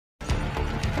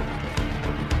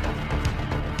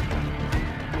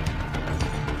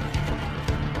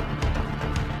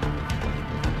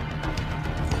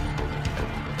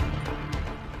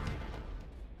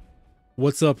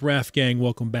What's up, RAF gang?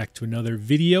 Welcome back to another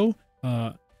video.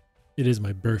 It is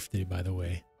my birthday, by the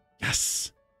way.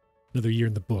 Yes, another year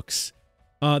in the books.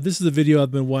 This is a video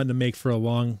I've been wanting to make for a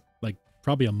long, like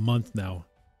probably a month now,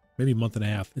 maybe a month and a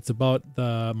half. It's about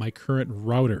my current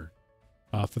router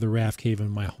for the RAFCAVE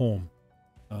in my home.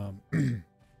 It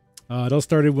all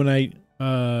started when I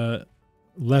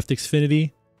left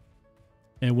Xfinity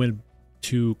and went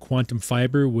to Quantum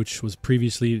Fiber, which was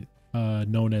previously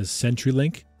known as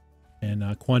CenturyLink.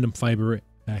 And Quantum Fiber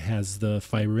has the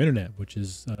fiber internet, which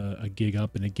is a gig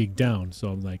up and a gig down. So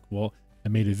I'm like, well, I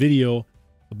made a video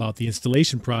about the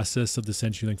installation process of the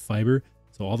CenturyLink fiber.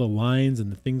 So all the lines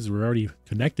and the things were already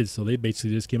connected. So they basically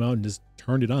just came out and just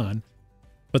turned it on.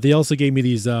 But they also gave me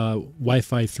these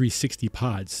Wi-Fi 360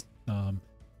 pods.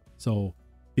 So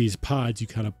these pods you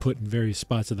kind of put in various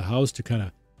spots of the house to kind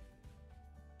of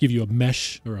give you a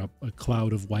mesh or a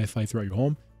cloud of Wi-Fi throughout your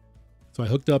home. So I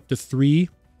hooked up to three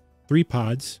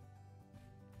pods,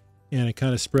 and it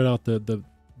kind of spread out the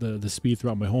speed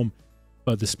throughout my home.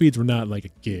 But the speeds were not like a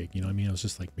gig, you know what I mean? It was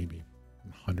just like maybe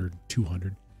 100,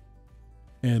 200.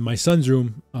 And my son's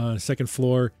room, second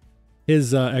floor,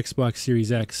 his Xbox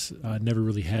Series X never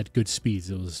really had good speeds.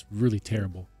 It was really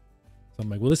terrible. So I'm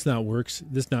like, well, this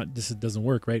doesn't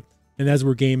work, right? And as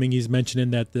we're gaming, he's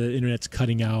mentioning that the internet's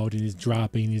cutting out and he's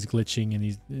dropping, and he's glitching, and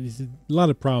he's a lot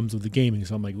of problems with the gaming.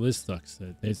 So I'm like, well, this sucks.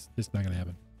 It's not gonna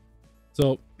happen.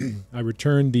 So I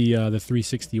returned the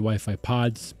 360 Wi-Fi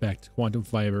pods back to Quantum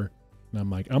Fiber, and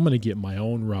I'm like, I'm gonna get my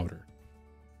own router.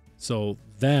 So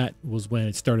that was when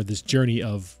it started this journey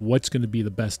of what's going to be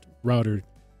the best router,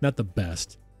 not the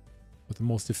best, but the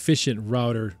most efficient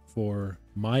router for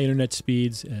my internet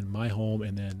speeds and my home,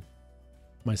 and then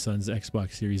my son's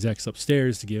Xbox Series X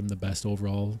upstairs to give him the best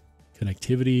overall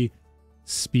connectivity,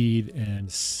 speed,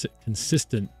 and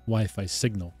consistent Wi-Fi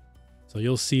signal. So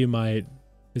you'll see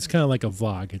it's kind of like a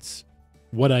vlog. It's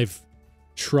what I've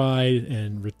tried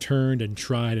and returned and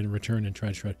tried and returned and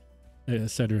tried,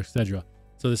 etc., etc.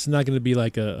 So this is not going to be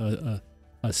like a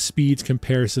speeds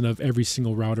comparison of every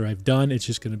single router I've done. It's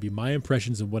just going to be my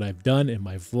impressions of what I've done in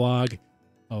my vlog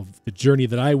of the journey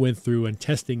that I went through and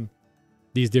testing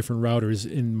these different routers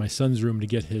in my son's room to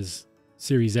get his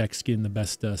Series X getting the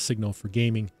best signal for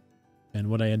gaming, and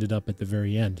what I ended up at the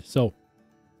very end. So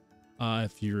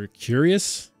if you're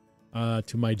curious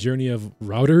to my journey of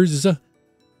routers,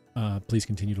 please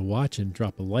continue to watch and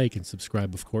drop a like and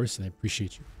subscribe, of course, and I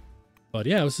appreciate you. But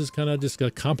yeah, this is kind of just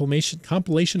a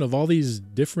compilation of all these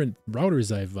different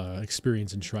routers I've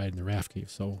experienced and tried in the RAFCAVE.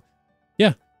 So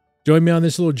yeah, join me on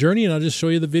this little journey, and I'll just show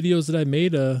you the videos that I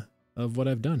made of what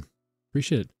I've done.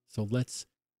 Appreciate it. So let's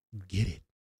get it.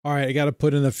 All right, I got to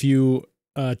put in a few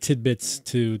tidbits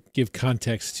to give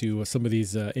context to some of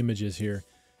these images here.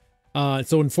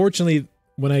 So unfortunately,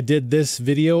 when I did this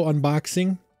video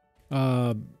unboxing,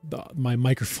 my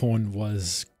microphone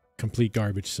was complete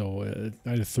garbage, so I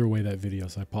had to throw away that video,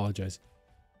 so I apologize.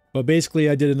 But basically,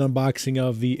 I did an unboxing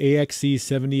of the AXE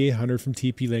 7800 from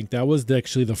TP-Link. That was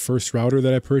actually the first router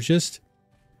that I purchased.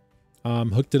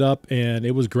 Hooked it up, and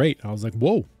it was great. I was like,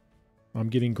 whoa, I'm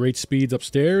getting great speeds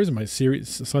upstairs. My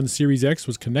son's Series X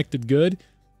was connected good.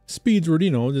 Speeds were,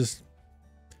 you know, just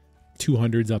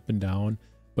 200s up and down,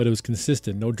 but it was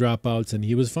consistent, no dropouts, and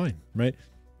he was fine, right?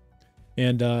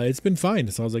 And it's been fine.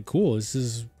 So I was like, cool, this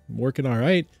is working all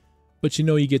right. But you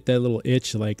know, you get that little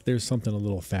itch, like there's something a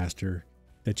little faster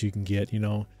that you can get, you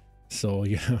know. So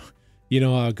you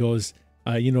know how it goes.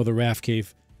 You know the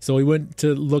RAFCAVE. So we went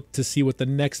to look to see what the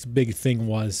next big thing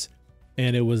was,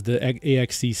 and it was the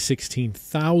AXE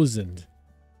 16000,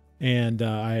 and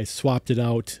I swapped it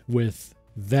out with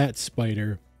that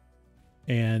spider,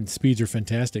 and speeds are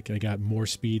fantastic. I got more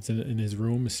speeds in his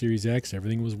room, Series X.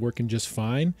 Everything was working just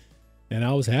fine, and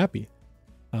I was happy.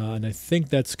 And I think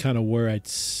that's kind of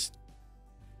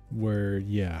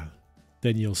yeah,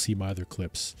 then you'll see my other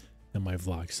clips in my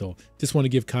vlog. So just want to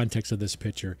give context of this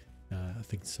picture. I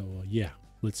think so. Yeah,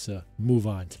 let's move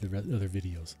on to the other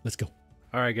videos. Let's go.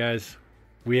 All right, guys,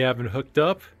 we have it hooked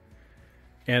up,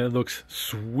 and it looks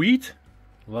sweet.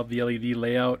 Love the LED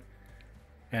layout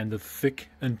and the thick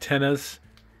antennas.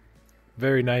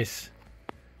 Very nice,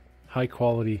 high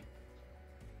quality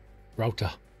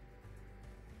router.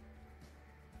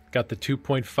 Got the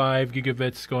 2.5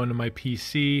 gigabits going to my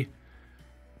PC.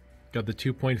 Got the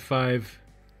 2.5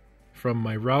 from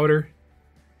my router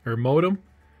or modem,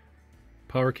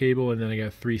 power cable, and then I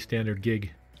got 3 standard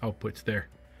gig outputs there.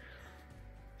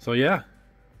 So yeah,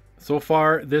 so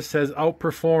far this has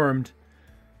outperformed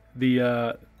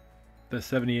the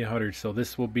 7800. So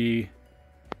this will be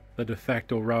the de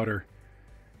facto router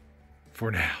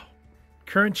for now.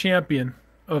 Current champion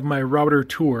of my router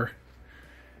tour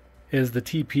is the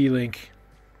TP-Link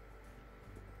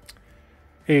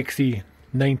AXE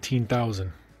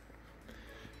 19000.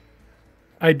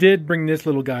 I did bring this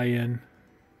little guy in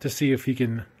to see if he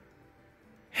can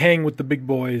hang with the big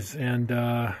boys, and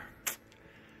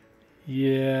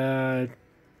yeah,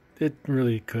 it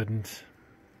really couldn't.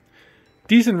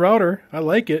 Decent router, I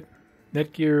like it.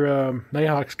 Netgear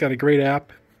Nighthawk's got a great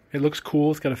app. It looks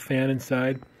cool. It's got a fan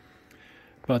inside,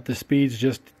 but the speeds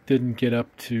just didn't get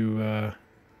up to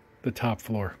the top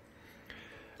floor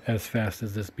as fast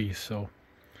as this beast. So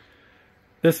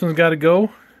this one's got to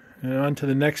go, and on to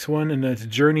the next one, and it's a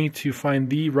journey to find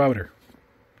the router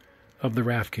of the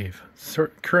RAFCAVE.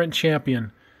 Current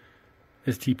champion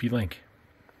is TP-Link.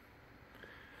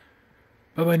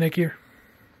 Bye-bye, Netgear.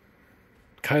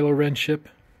 Kylo Ren ship.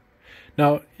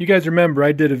 Now, you guys remember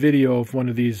I did a video of one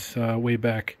of these way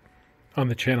back on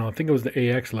the channel. I think it was the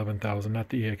AX 11000, not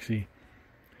the AXE.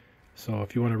 So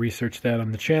if you want to research that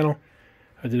on the channel,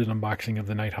 I did an unboxing of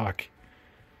the Nighthawk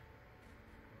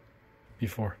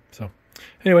before. So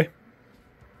anyway,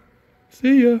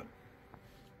 see ya.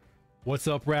 What's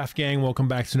up, RAF gang? Welcome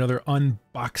back to another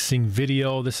unboxing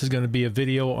video. This is going to be a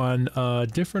video on a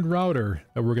different router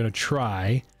that we're going to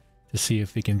try to see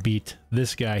if we can beat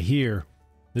this guy here.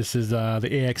 This is the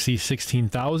AXE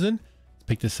 16000.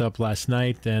 Picked this up last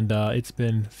night, and it's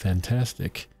been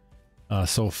fantastic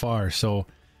so far. So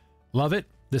love it.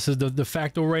 This is the de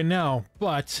facto right now,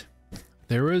 but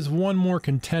there is one more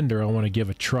contender I want to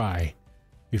give a try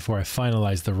before I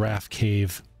finalize the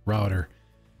RAFCAVE router.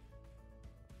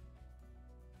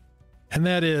 And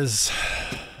that is,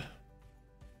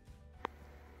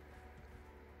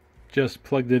 just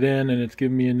plugged it in and it's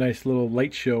giving me a nice little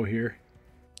light show here.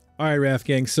 All right, RAF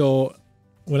gang. So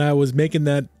when I was making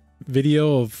that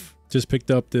video of just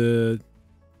picked up the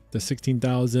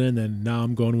 16,000, and now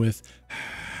I'm going with,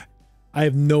 I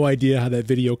have no idea how that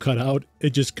video cut out.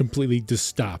 It just completely just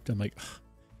stopped. I'm like,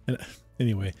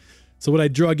 anyway. So what I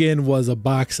drug in was a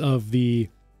box of the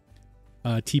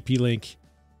TP-Link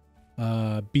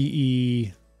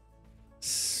BE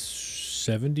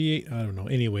 78. I don't know.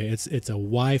 Anyway, it's a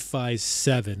Wi-Fi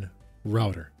 7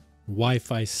 router.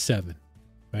 Wi-Fi 7,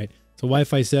 right? So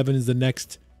Wi-Fi 7 is the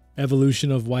next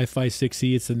evolution of Wi-Fi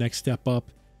 6E. It's the next step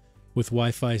up with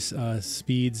Wi-Fi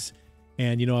speeds.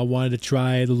 And you know, I wanted to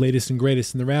try the latest and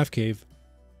greatest in the RAFCAVE.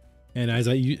 And as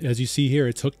you see here,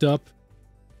 it's hooked up.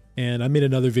 And I made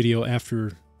another video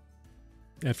after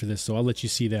this, so I'll let you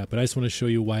see that. But I just want to show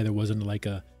you why there wasn't like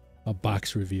a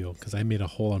box reveal, because I made a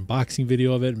whole unboxing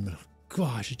video of it, and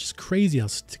gosh, it's just crazy how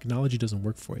technology doesn't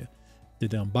work for you.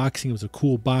 Did the unboxing. It was a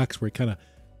cool box where it kind of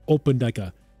opened like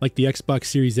the Xbox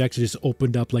Series X. It just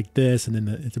opened up like this, and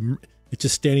then it's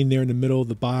just standing there in the middle of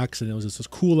the box, and it was just this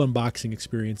cool unboxing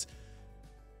experience.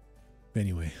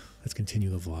 Anyway, let's continue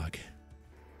the vlog.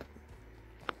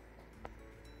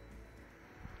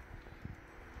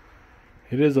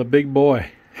 It is a big boy.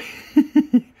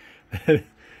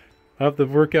 I'll have to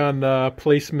work on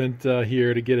placement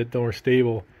here to get it more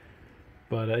stable.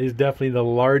 But it's definitely the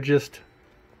largest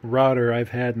router I've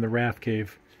had in the RAFCAVE,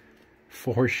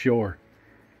 for sure.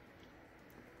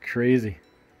 Crazy.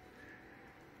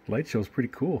 Light show's pretty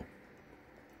cool.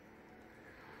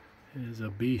 It is a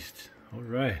beast. All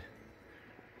right.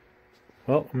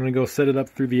 Well, I'm going to go set it up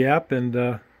through the app and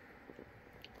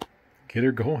get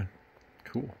her going.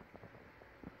 Cool.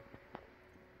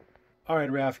 All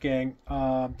right, RAF gang.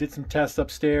 Did some tests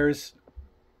upstairs.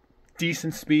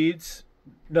 Decent speeds.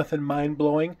 Nothing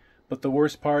mind-blowing. But the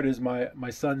worst part is my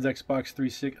son's Xbox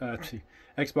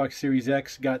Series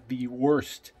X got the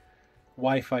worst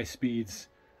Wi-Fi speeds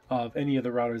of any of the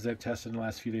routers I've tested in the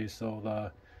last few days.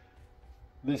 So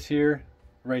this here,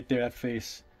 right there, that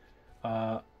face,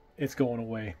 it's going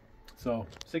away. So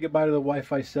say goodbye to the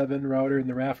Wi-Fi 7 router in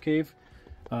the RAFCAVE.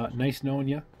 Nice knowing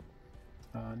you.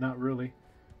 Not really.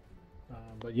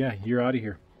 But yeah, you're out of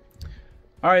here.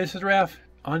 All right, this is Raf.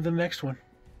 On to the next one.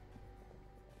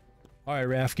 All right,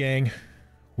 RAF gang.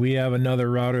 We have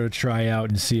another router to try out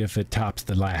and see if it tops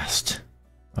the last.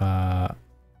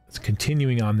 It's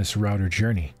continuing on this router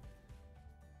journey.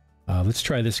 Let's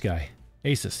try this guy.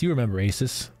 Asus. You remember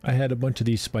Asus? I had a bunch of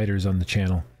these spiders on the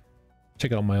channel.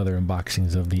 Check out my other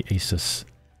unboxings of the Asus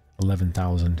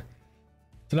 11000.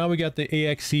 So now we got the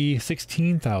AXE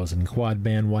 16000 quad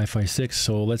band Wi-Fi 6.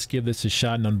 So let's give this a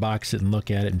shot and unbox it and look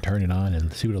at it and turn it on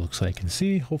and see what it looks like, and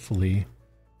see, hopefully,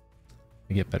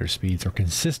 I get better speeds or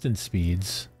consistent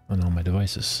speeds on all my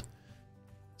devices.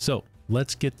 So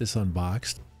let's get this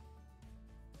unboxed.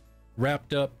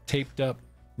 Wrapped up, taped up,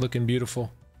 looking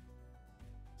beautiful.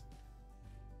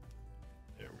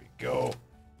 There we go.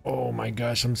 Oh my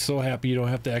gosh, I'm so happy you don't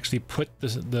have to actually put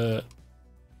the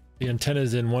the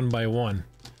antennas in one by one.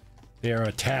 They are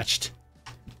attached.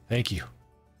 Thank you.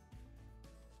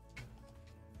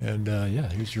 And yeah,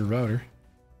 here's your router.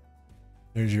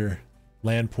 There's your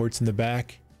LAN ports in the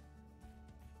back.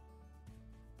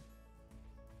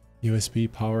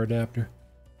 USB power adapter.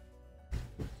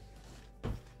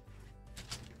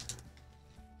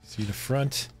 See the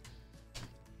front.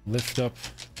 Lift up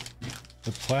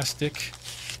the plastic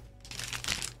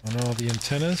on all the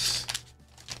antennas.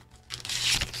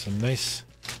 Some nice,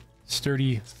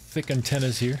 sturdy, thick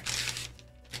antennas here.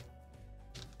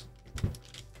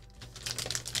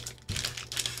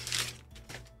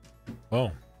 Oh,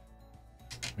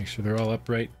 make sure they're all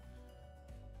upright.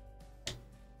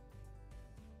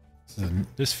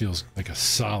 This feels like a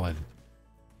solid,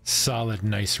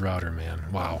 nice router, man.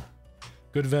 Wow.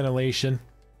 Good ventilation.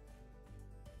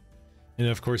 And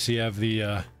of course you have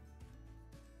the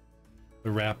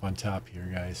wrap on top here,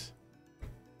 guys.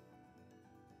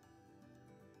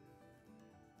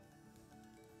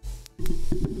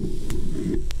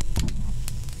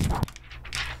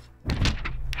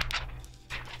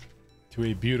 To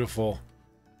a beautiful,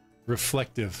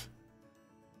 reflective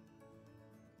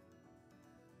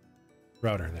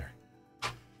router there.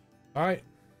 All right,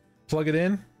 plug it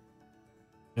in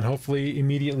and hopefully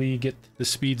immediately get the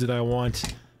speeds that I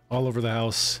want all over the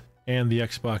house and the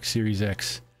Xbox Series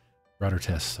X router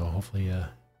test. So hopefully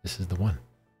this is the one.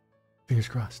 Fingers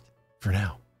crossed for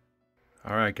now.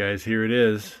 All right, guys, here it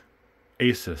is.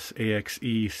 Asus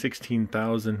AXE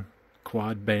 16000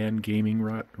 quad band gaming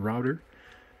router.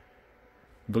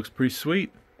 Looks pretty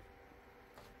sweet.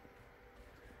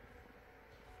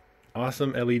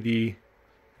 Awesome LED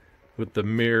with the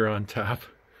mirror on top.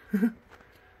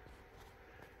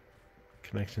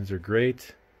 Connections are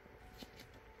great.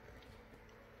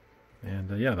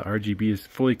 And yeah, the RGB is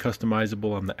fully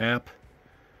customizable on the app.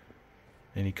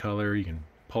 Any color, you can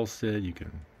pulse it, you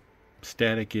can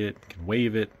static it, you can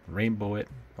wave it, rainbow it,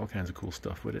 all kinds of cool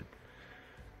stuff with it.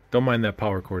 Don't mind that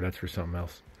power cord, that's for something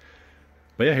else.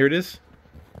 But yeah, here it is.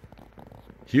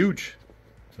 Huge.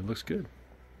 So it looks good.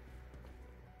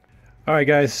 All right,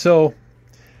 guys, so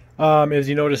as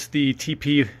you notice, the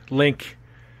TP-Link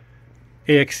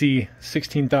AXE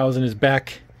 16000 is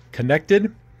back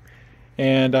connected,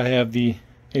 and I have the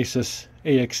Asus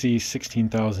AXE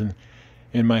 16000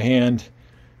 in my hand,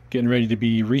 getting ready to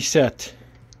be reset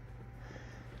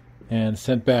and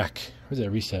sent back. Where's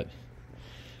that reset?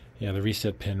 Yeah, the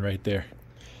reset pin right there.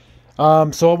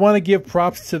 So I want to give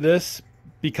props to this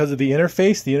because of the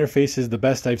interface. The interface is the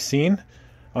best I've seen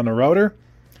on a router.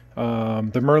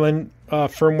 The Merlin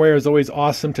firmware is always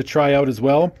awesome to try out as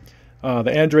well.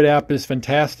 The Android app is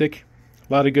fantastic.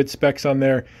 A lot of good specs on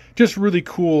there. Just really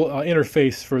cool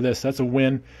interface for this. That's a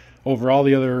win over all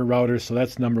the other routers, so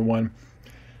that's number one.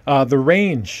 The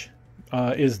range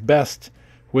is best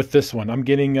with this one. I'm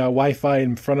getting Wi-Fi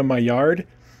in front of my yard,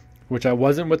 which I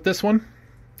wasn't with this one.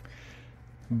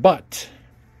 But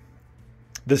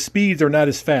the speeds are not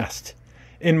as fast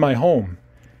in my home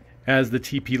as the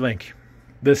TP-Link.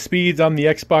 The speeds on the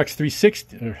Xbox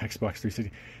 360,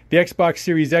 the Xbox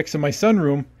Series X in my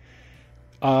sunroom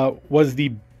was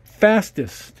the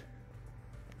fastest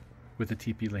with the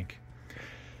TP-Link.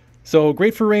 So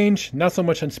great for range, not so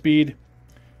much on speed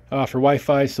for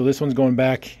Wi-Fi. So this one's going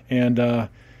back, and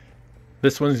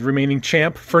this one's remaining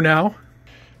champ for now.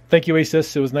 Thank you,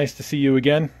 Asus. It was nice to see you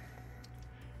again.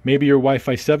 Maybe your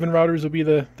Wi-Fi 7 routers will be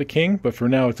the king, but for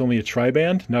now it's only a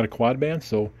tri-band, not a quad band.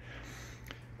 So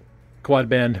quad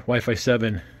band Wi-Fi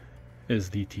 7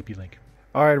 is the TP-Link.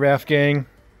 All right, RAF gang.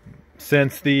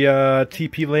 Since the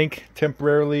TP-Link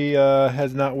temporarily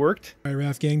has not worked. All right,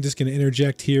 RAF gang, just going to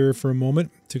interject here for a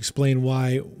moment to explain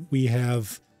why we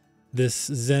have this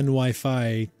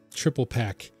ZenWifi triple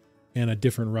pack and a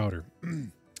different router.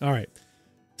 All right.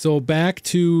 So back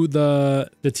to the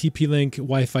TP-Link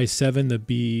Wi-Fi 7, the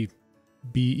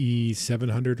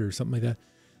BE700 or something like that.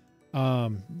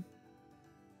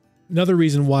 Another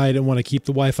reason why I didn't want to keep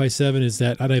the Wi-Fi 7 is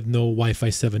that I have no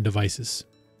Wi-Fi 7 devices.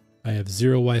 I have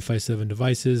 0 Wi-Fi 7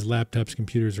 devices, laptops,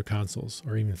 computers, or consoles,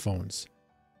 or even phones.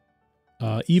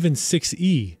 Even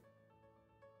 6E,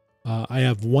 I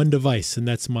have one device, and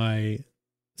that's my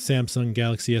Samsung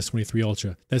Galaxy S23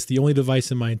 Ultra. That's the only device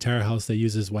in my entire house that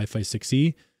uses Wi-Fi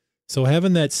 6E. So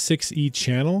having that 6E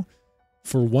channel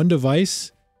for one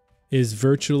device is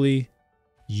virtually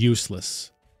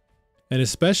useless. And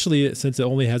especially since it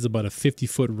only has about a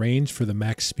 50-foot range for the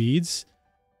max speeds,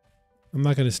 I'm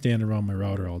not going to stand around my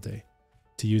router all day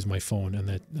to use my phone on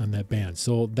that band.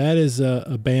 So that is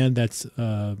a band that's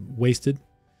wasted.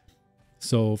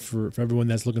 So for everyone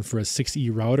that's looking for a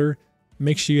 6E router,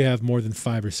 make sure you have more than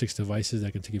 5 or 6 devices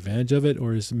that can take advantage of it,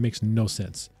 or it makes no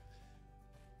sense.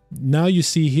 Now you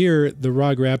see here the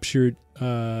ROG Rapture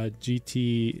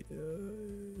GX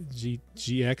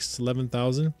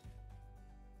 11,000.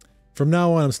 From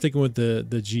now on, I'm sticking with the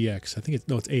GX. I think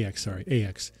it's AX. Sorry,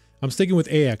 AX. I'm sticking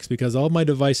with AX because all my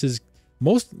devices,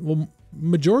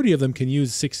 majority of them can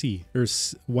use 6E or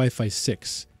Wi-Fi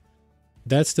 6.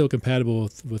 That's still compatible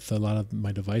with a lot of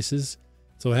my devices.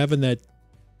 So having that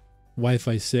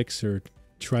Wi-Fi 6 or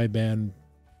tri-band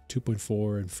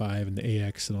 2.4 and 5 and the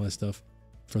AX and all that stuff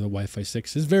for the Wi-Fi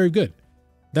 6 is very good.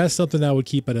 That's something that I would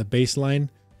keep at a baseline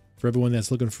for everyone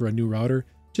that's looking for a new router.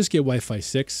 Just get Wi-Fi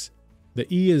 6. The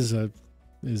E is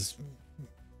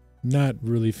not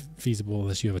really feasible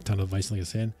unless you have a ton of devices, like I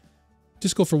said.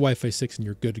 Just go for Wi-Fi 6 and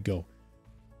you're good to go.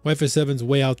 Wi-Fi 7 is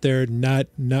way out there, not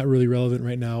really relevant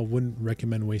right now. Wouldn't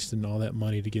recommend wasting all that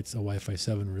money to get a Wi-Fi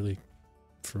 7 really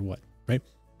for what, right?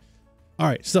 All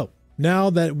right, so now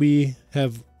that we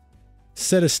have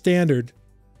set a standard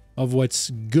of what's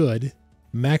good,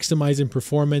 maximizing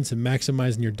performance and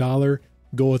maximizing your dollar,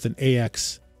 go with an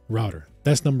AX router.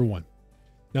 That's number one.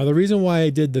 Now, the reason why I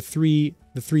did the three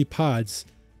pods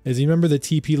is, you remember the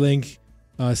TP-Link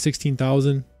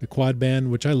 16,000, the quad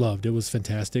band, which I loved. It was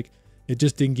fantastic. It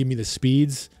just didn't give me the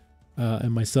speeds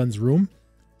in my son's room.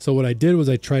 So what I did was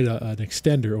I tried an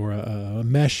extender or a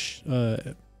mesh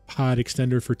pod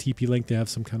extender for TP-Link to have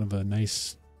some kind of a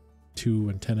nice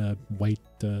 2-antenna white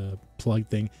plug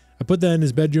thing. I put that in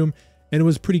his bedroom, and it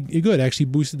was pretty good. It actually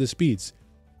boosted the speeds,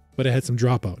 but it had some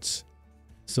dropouts.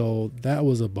 So that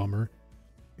was a bummer.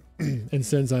 And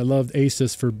since I loved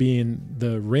Asus for being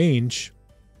the range,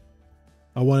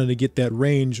 I wanted to get that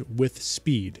range with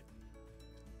speed.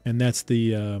 And that's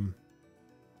the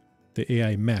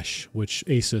AI mesh, which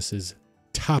Asus is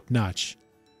top notch.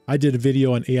 I did a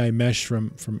video on AI mesh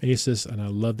from Asus, and I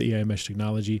love the AI mesh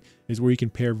technology. Is where you can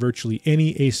pair virtually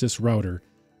any Asus router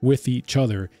with each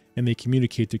other, and they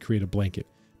communicate to create a blanket.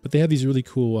 But they have these really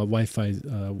cool Wi-Fi,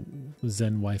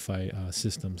 ZenWifi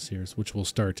systems here, which will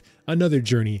start another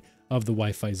journey of the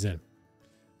Wi-Fi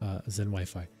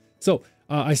ZenWifi. So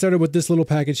I started with this little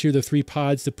package here, the 3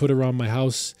 pods to put around my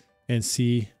house and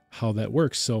see how that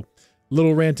works. So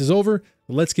little rant is over.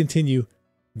 Let's continue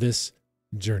this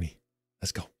journey.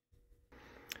 Let's go.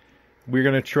 We're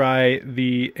going to try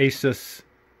the Asus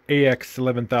AX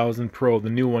 11,000 Pro, the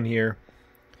new one here.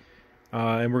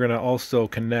 And we're going to also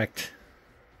connect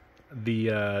the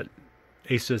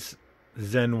Asus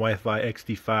ZenWifi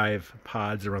XD5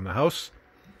 pods around the house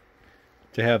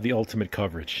to have the ultimate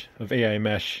coverage of AI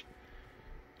mesh,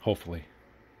 hopefully.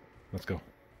 Let's go.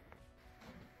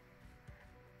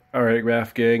 All right,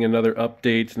 RAF gang, another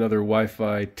update, another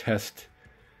Wi-Fi test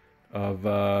of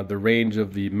the range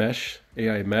of the mesh,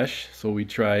 AI mesh. So we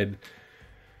tried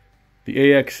the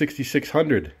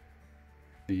AX6600,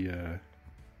 the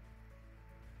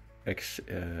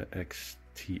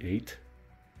XT8.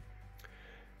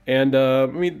 And I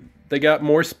mean, they got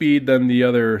more speed than the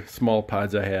other small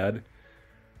pods I had,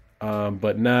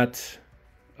 but not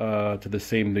to the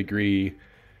same degree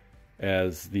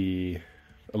as the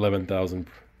 11,000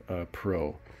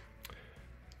 Pro.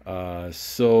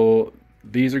 So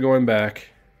these are going back,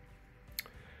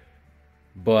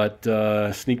 but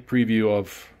sneak preview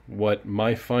of what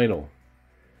my final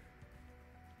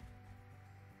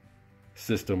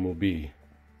system will be,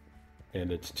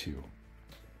 and it's 2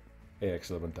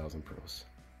 AX 11,000 Pros.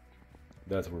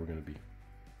 That's where we're going to be.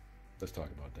 Let's talk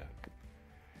about that.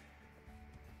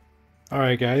 All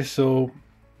right, guys. So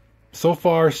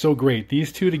far, so great.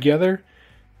 These two together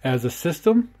as a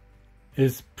system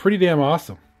is pretty damn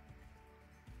awesome.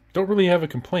 Don't really have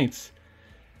complaints,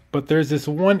 but there's this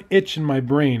one itch in my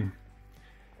brain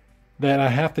that I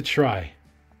have to try.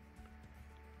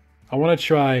 I want to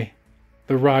try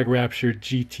the ROG Rapture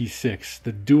GT6,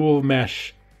 the dual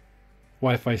mesh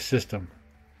Wi-Fi system.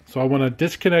 So I want to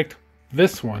disconnect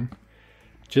this one,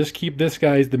 just keep this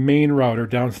guy as the main router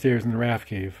downstairs in the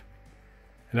RAFCAVE,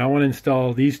 and I want to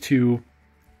install these two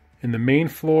in the main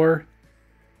floor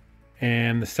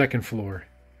and the second floor,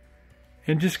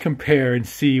 and just compare and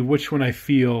see which one I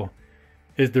feel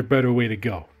is the better way to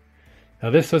go. Now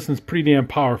this system's pretty damn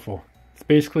powerful. It's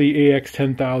basically AX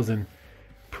 10,000,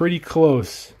 pretty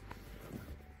close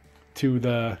to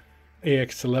the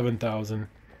AX 11,000,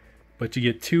 but you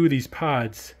get 2 of these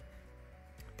pods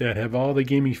that have all the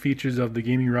gaming features of the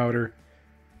gaming router,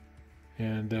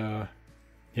 and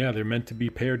yeah, they're meant to be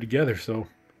paired together. So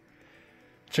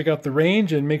check out the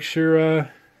range and make sure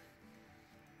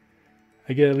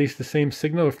I get at least the same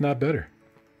signal, if not better.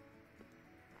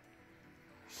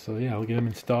 So yeah, I'll get them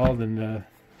installed and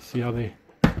see how they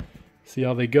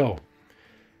go.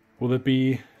 Will it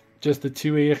be just the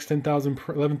two AX 11,000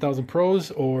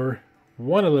 Pros or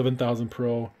one 11,000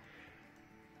 Pro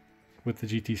with the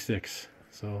GT6?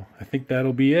 So I think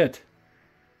that'll be it.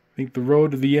 I think the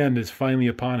road to the end is finally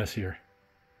upon us here.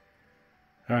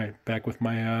 All right, back with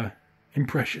my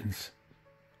impressions.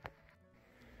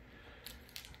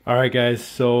 All right, guys,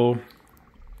 so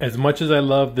as much as I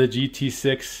love the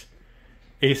GT6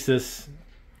 Asus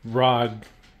ROG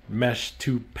Mesh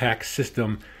 2-pack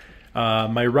system,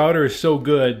 my router is so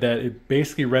good that it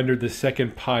basically rendered the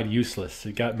second pod useless.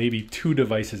 It got maybe 2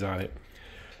 devices on it.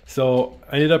 So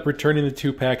I ended up returning the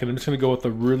 2-pack, and I'm just going to go with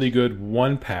a really good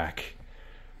 1-pack.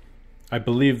 I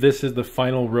believe this is the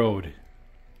final road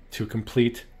to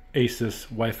complete Asus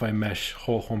Wi-Fi Mesh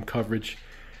whole home coverage,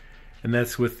 and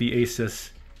that's with the Asus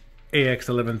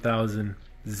AX11000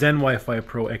 ZenWifi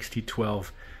Pro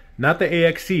XT12. Not the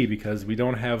AXE, because we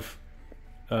don't have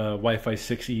Wi-Fi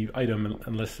 6E item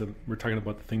unless we're talking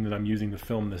about the thing that I'm using to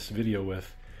film this video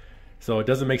with. So it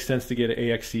doesn't make sense to get an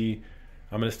AXE.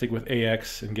 I'm going to stick with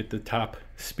AX and get the top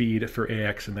speed for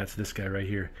AX, and that's this guy right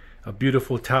here. A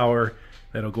beautiful tower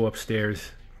that'll go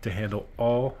upstairs to handle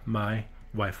all my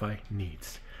Wi-Fi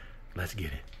needs. Let's get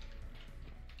it.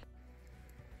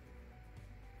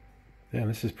 Damn,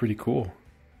 this is pretty cool.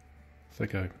 It's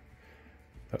like a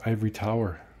ivory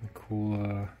tower, a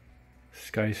cool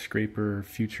skyscraper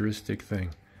futuristic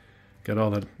thing. Got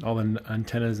all the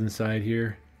antennas inside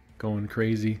here, going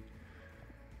crazy,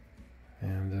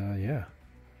 and yeah,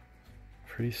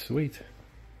 pretty sweet.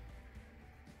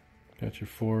 Got your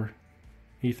 4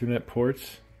 Ethernet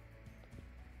ports,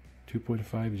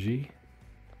 2.5G.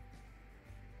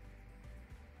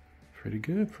 Pretty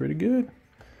good, pretty good.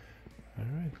 All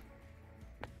right.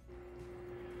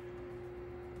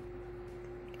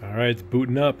 All right, it's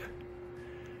booting up.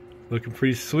 Looking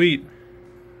pretty sweet.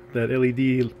 That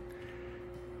LED,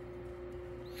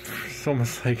 it's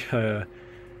almost like a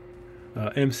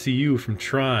MCU from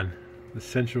Tron, the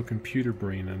central computer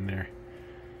brain in there.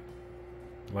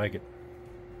 I like it.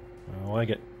 I like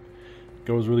it.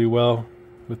 Goes really well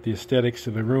with the aesthetics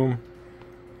of the room.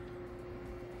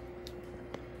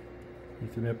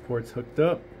 Ethernet ports hooked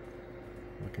up.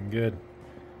 Looking good.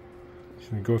 Just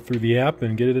gonna go through the app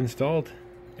and get it installed.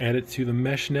 Add it to the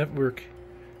mesh network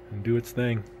and do its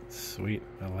thing. Sweet.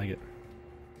 I like it.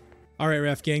 All right,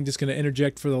 RAF gang, just going to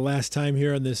interject for the last time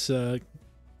here on this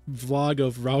vlog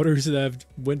of routers that I've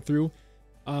went through.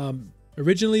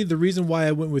 Originally, the reason why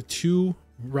I went with 2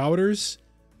 routers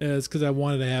is because I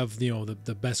wanted to have, you know,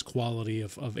 the best quality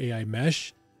of AI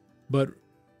mesh. But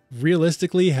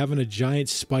realistically, having a giant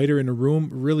spider in a room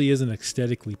really isn't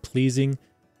aesthetically pleasing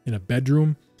in a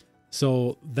bedroom.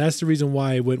 So that's the reason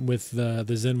why I went with the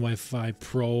ZenWifi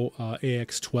Pro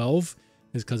AX12,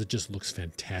 is because it just looks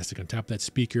fantastic. On top of that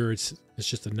speaker, it's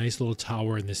just a nice little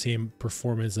tower and the same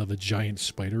performance of a giant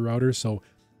spider router. So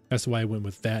that's why I went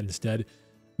with that instead.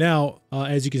 Now,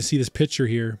 as you can see this picture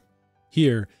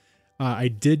here, I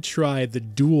did try the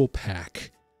dual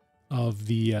pack of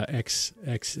the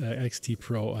XT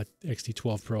Pro,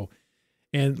 XT12 Pro.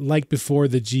 And like before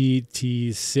the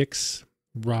GT6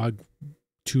 ROG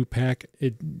 2-pack,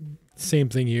 same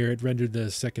thing here. It rendered the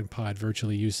second pod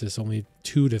virtually useless, only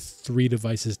 2 to 3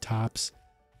 devices tops.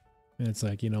 And it's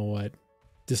like, you know what,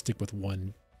 just stick with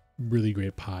one really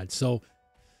great pod. So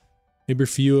maybe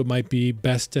for you it might be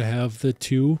best to have the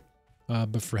 2,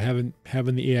 but for having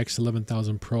the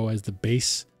AX11000 Pro as the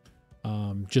base,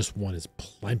 just one is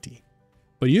plenty.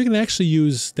 But you can actually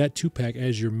use that 2-pack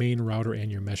as your main router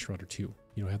and your mesh router too.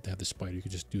 You don't have to have the spider. You can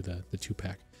just do the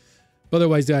 2-pack. But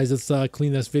otherwise, guys, let's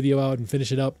clean this video out and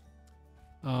finish it up.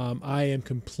 I am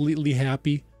completely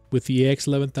happy with the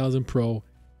AX11000 Pro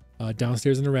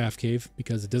downstairs in the RAFCAVE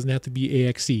because it doesn't have to be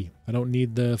AXE. I don't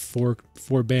need the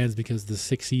four bands because the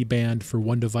 6E band for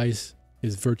one device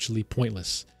is virtually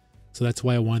pointless. So that's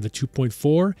why I wanted the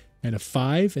 2.4 and a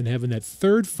 5, and having that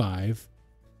third 5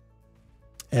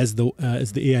 as the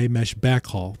AI mesh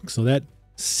backhaul. So that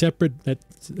separate that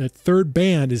third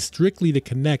band is strictly to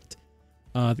connect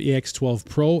the AX12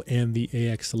 Pro and the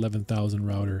AX11000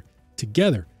 router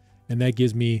together, and that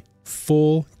gives me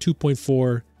full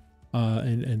 2.4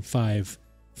 and 5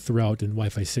 throughout, and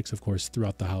Wi-Fi 6 of course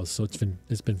throughout the house. So it's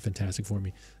been fantastic for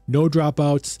me. No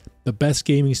dropouts, the best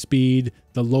gaming speed,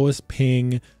 the lowest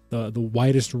ping, the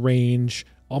widest range.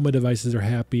 All my devices are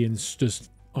happy and it's just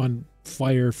on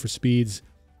fire for speeds.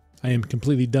 I am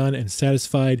completely done and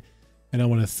satisfied, and I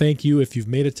want to thank you if you've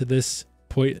made it to this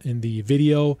point in the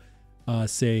video.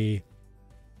 Say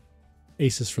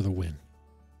Asus for the win.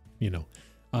 You know,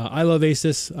 I love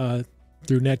Asus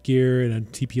through Netgear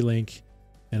and TP-Link,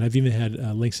 and I've even had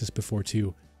Linksys before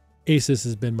too. Asus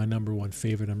has been my #1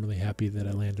 favorite. I'm really happy that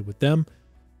I landed with them.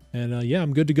 And yeah,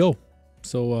 I'm good to go.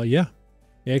 So yeah,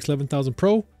 the X11000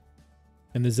 Pro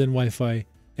and the ZenWifi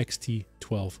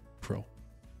XT12 Pro.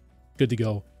 Good to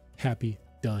go. Happy,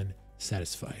 done,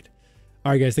 satisfied.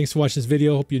 All right, guys, thanks for watching this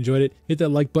video. Hope you enjoyed it. Hit that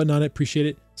like button on it. Appreciate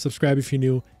it. Subscribe if you're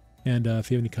new. And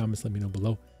if you have any comments, let me know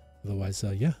below. Otherwise,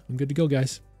 yeah, I'm good to go,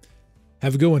 guys.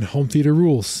 Have a good one. Home theater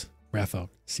rules. Raph out.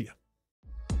 See ya.